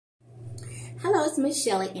it's Miss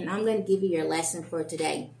Shelley, and I'm going to give you your lesson for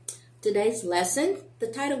today. Today's lesson, the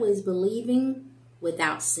title is Believing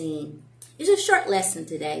Without Seeing. It's a short lesson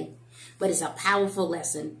today, but it's a powerful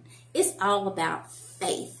lesson. It's all about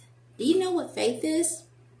faith. Do you know what faith is?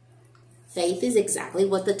 Faith is exactly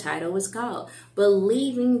what the title is called,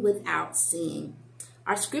 Believing Without Seeing.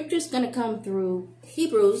 Our scripture is going to come through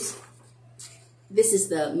Hebrews. This is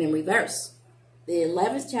the memory verse, the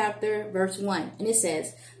 11th chapter, verse 1. And it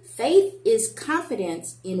says, faith is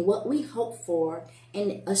confidence in what we hope for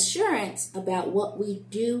and assurance about what we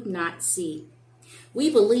do not see.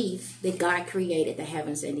 We believe that God created the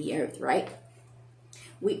heavens and the earth, right?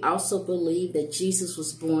 We also believe that Jesus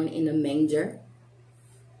was born in a manger.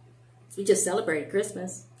 We just celebrated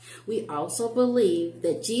Christmas. We also believe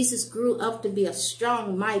that Jesus grew up to be a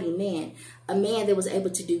strong, mighty man, a man that was able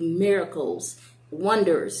to do miracles,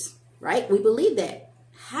 wonders, right? We believe that.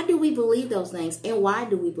 How do we believe those things, and why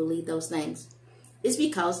do we believe those things? It's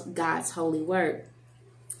because God's holy word.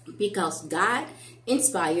 Because God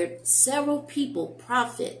inspired several people,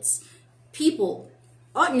 prophets, people,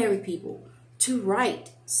 ordinary people, to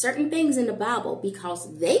write certain things in the Bible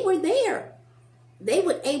because they were there. They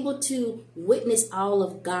were able to witness all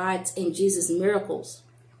of God's and Jesus' miracles.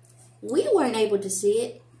 We weren't able to see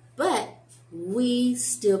it, but we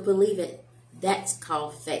still believe it. That's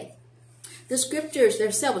called faith. The scriptures, there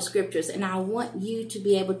are several scriptures, and I want you to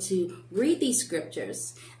be able to read these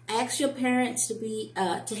scriptures. Ask your parents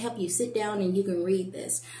to help you sit down and you can read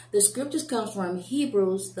this. The scriptures come from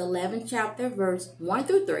Hebrews, the 11th chapter, verse 1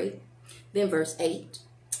 through 3, then verse 8,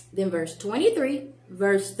 then verse 23,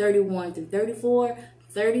 verse 31 through 34,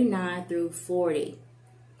 39 through 40.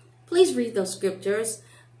 Please read those scriptures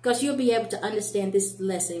because you'll be able to understand this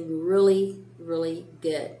lesson really, really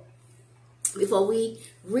good. Before we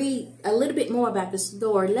read a little bit more about the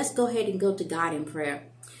story, let's go ahead and go to God in prayer.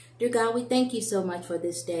 Dear God, we thank you so much for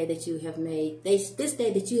this day that you have made, this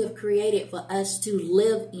day that you have created for us to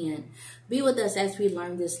live in. Be with us as we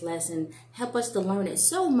learn this lesson. Help us to learn it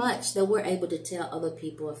so much that we're able to tell other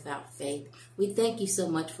people about faith. We thank you so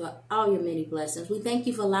much for all your many blessings. We thank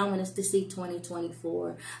you for allowing us to see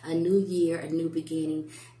 2024, a new year, a new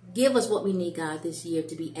beginning. Give us what we need, God, this year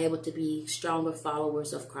to be able to be stronger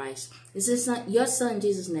followers of Christ. This is your son,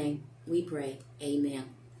 Jesus' name, we pray. Amen.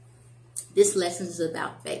 This lesson is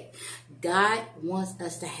about faith. God wants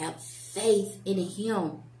us to have faith in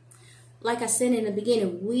him. Like I said in the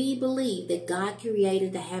beginning, we believe that God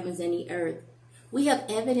created the heavens and the earth. We have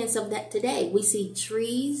evidence of that today. We see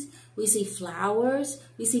trees, we see flowers,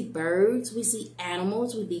 we see birds, we see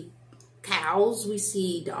animals, we see cows, we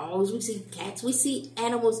see dogs, we see cats, we see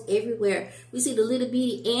animals everywhere. We see the little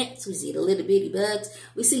bitty ants, we see the little bitty bugs,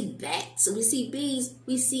 we see bats, we see bees,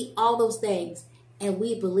 we see all those things. And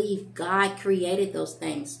we believe God created those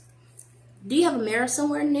things. Do you have a mirror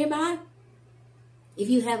somewhere nearby? If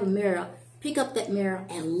you have a mirror, pick up that mirror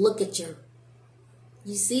and look at you.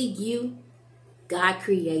 You see you? God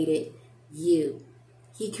created you.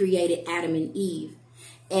 He created Adam and Eve.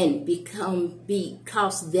 And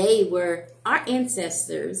because they were our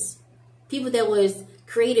ancestors, people that was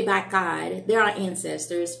created by God, they're our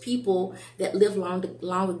ancestors. People that lived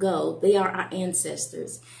long ago, they are our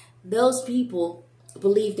ancestors. Those people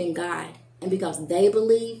believed in God. And because they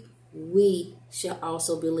believe, we shall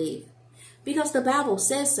also believe. Because the Bible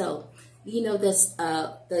says so. You know, this,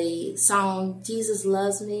 the song, Jesus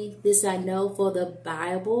Loves Me, This I Know, for the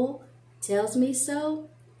Bible tells me so.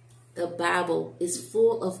 The Bible is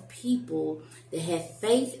full of people that have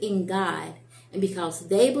faith in God. And because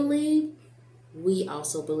they believe, we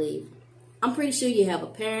also believe. I'm pretty sure you have a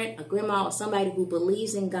parent, a grandma, or somebody who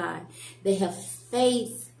believes in God. They have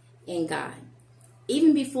faith in God.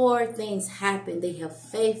 Even before things happen, they have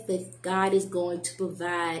faith that God is going to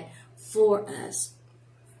provide for us.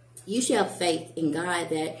 You should have faith in God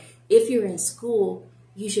that if you're in school,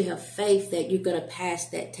 you should have faith that you're going to pass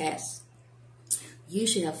that test. You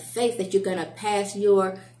should have faith that you're going to pass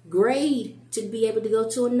your grade to be able to go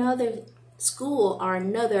to another school or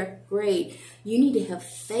another grade. You need to have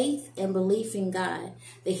faith and belief in God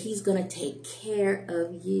that he's going to take care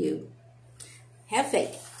of you. Have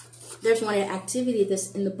faith. There's one activity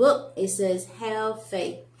that's in the book. It says, have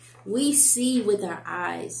faith. We see with our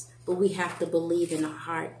eyes, but we have to believe in our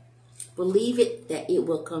heart. Believe it that it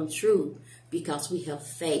will come true because we have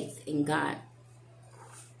faith in God.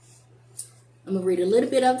 I'm going to read a little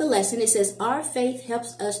bit of the lesson. It says, our faith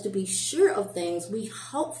helps us to be sure of things we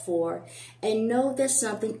hope for and know that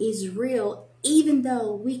something is real even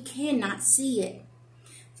though we cannot see it.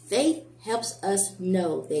 Faith helps us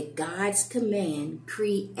know that God's command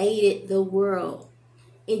created the world.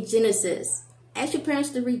 In Genesis, ask your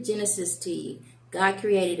parents to read Genesis to you. God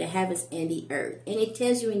created the heavens and the earth. And it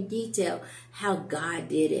tells you in detail how God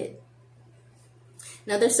did it.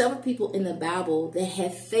 Now, there's several people in the Bible that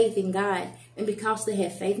have faith in God. And because they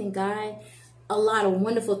have faith in God, a lot of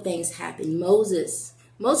wonderful things happen. Moses'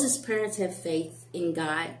 parents have faith in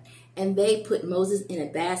God. And they put Moses in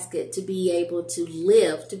a basket to be able to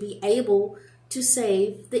live, to be able to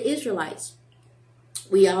save the Israelites.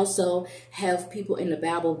 We also have people in the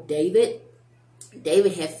Bible, David.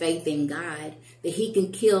 David had faith in God that he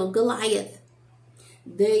can kill Goliath.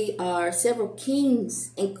 There are several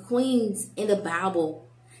kings and queens in the Bible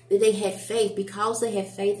that they had faith. Because they had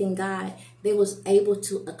faith in God, they was able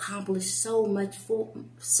to accomplish so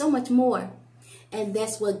much more. And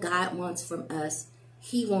that's what God wants from us.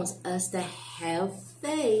 He wants us to have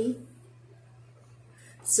faith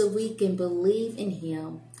so we can believe in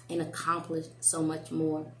him and accomplish so much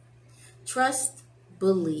more. Trust,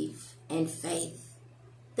 belief, and faith.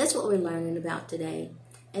 That's what we're learning about today.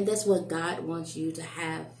 And that's what God wants you to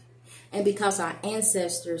have. And because our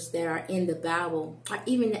ancestors that are in the Bible, or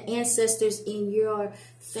even the ancestors in your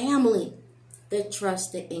family that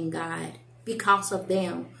trusted in God, because of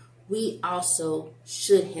them, we also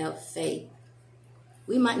should have faith.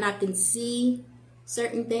 We might not can see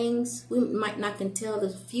certain things. We might not can tell the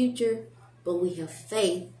future, but we have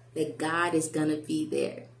faith that God is going to be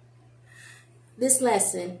there. This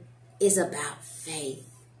lesson is about faith.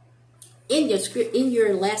 In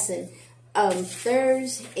your lesson,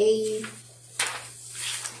 there's it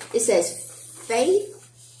says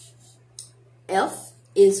faith. F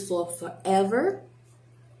is for forever.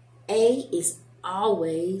 A is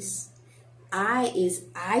always. I is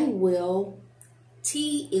I will.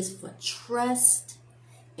 T is for trust,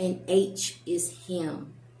 and H is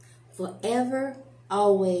him. Forever,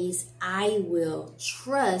 always, I will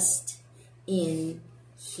trust in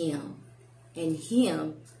him. And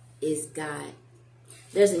him is God.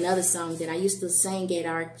 There's another song that I used to sing at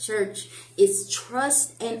our church. It's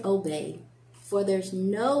trust and obey. For there's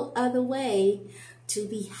no other way to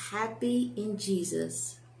be happy in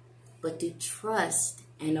Jesus but to trust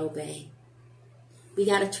and obey. We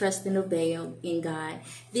got to trust and obey in God.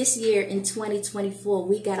 This year in 2024,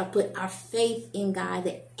 we got to put our faith in God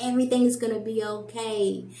that everything is going to be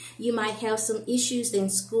okay. You might have some issues in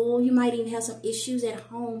school. You might even have some issues at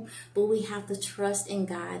home. But we have to trust in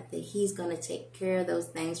God that he's going to take care of those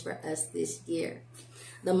things for us this year.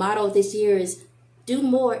 The motto of this year is do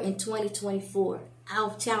more in 2024.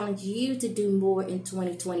 I'll challenge you to do more in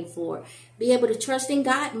 2024. Be able to trust in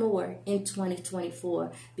God more in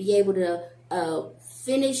 2024. Be able to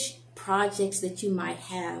finish projects that you might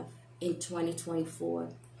have in 2024.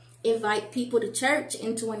 Invite people to church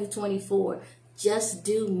in 2024. Just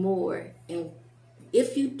do more. And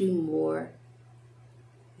if you do more,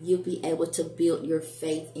 you'll be able to build your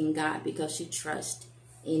faith in God because you trust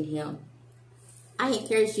in him. I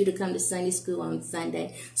encourage you to come to Sunday school on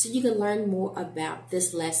Sunday so you can learn more about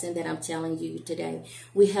this lesson that I'm telling you today.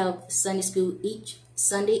 We have Sunday school each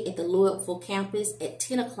Sunday at the Louisville campus at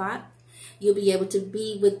 10 o'clock. You'll be able to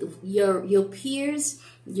be with your peers,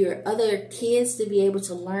 your other kids, to be able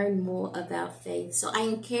to learn more about faith. So I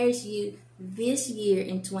encourage you this year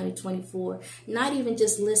in 2024, not even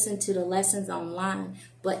just listen to the lessons online,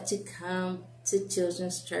 but to come to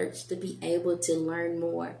Children's Church to be able to learn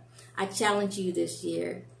more. I challenge you this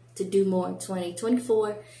year to do more in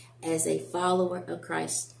 2024 as a follower of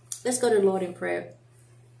Christ. Let's go to the Lord in prayer.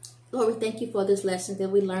 Lord, we thank you for this lesson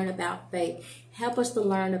that we learn about faith. Help us to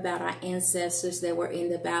learn about our ancestors that were in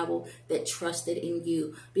the Bible that trusted in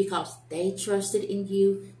you. Because they trusted in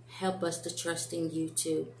you, help us to trust in you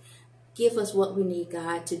too. Give us what we need,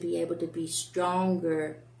 God, to be able to be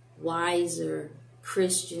stronger, wiser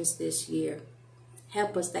Christians this year.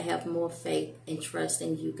 Help us to have more faith and trust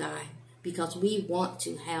in you, God, because we want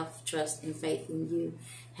to have trust and faith in you.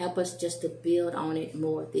 Help us just to build on it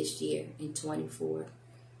more this year in 24.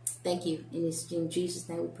 Thank you. In Jesus'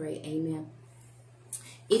 name we pray. Amen.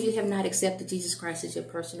 If you have not accepted Jesus Christ as your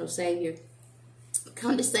personal Savior,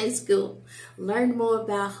 come to Sunday school. Learn more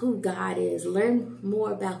about who God is. Learn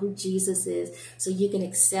more about who Jesus is so you can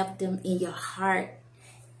accept him in your heart.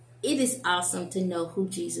 It is awesome to know who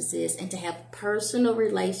Jesus is and to have a personal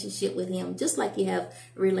relationship with him, just like you have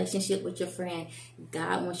a relationship with your friend.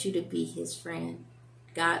 God wants you to be his friend.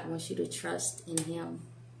 God wants you to trust in him.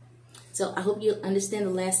 So I hope you understand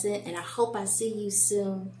the lesson, and I hope I see you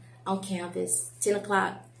soon on campus, 10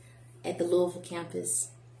 o'clock at the Louisville campus.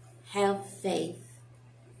 Have faith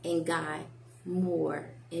in God more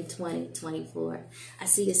in 2024. I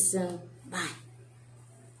see you soon. Bye.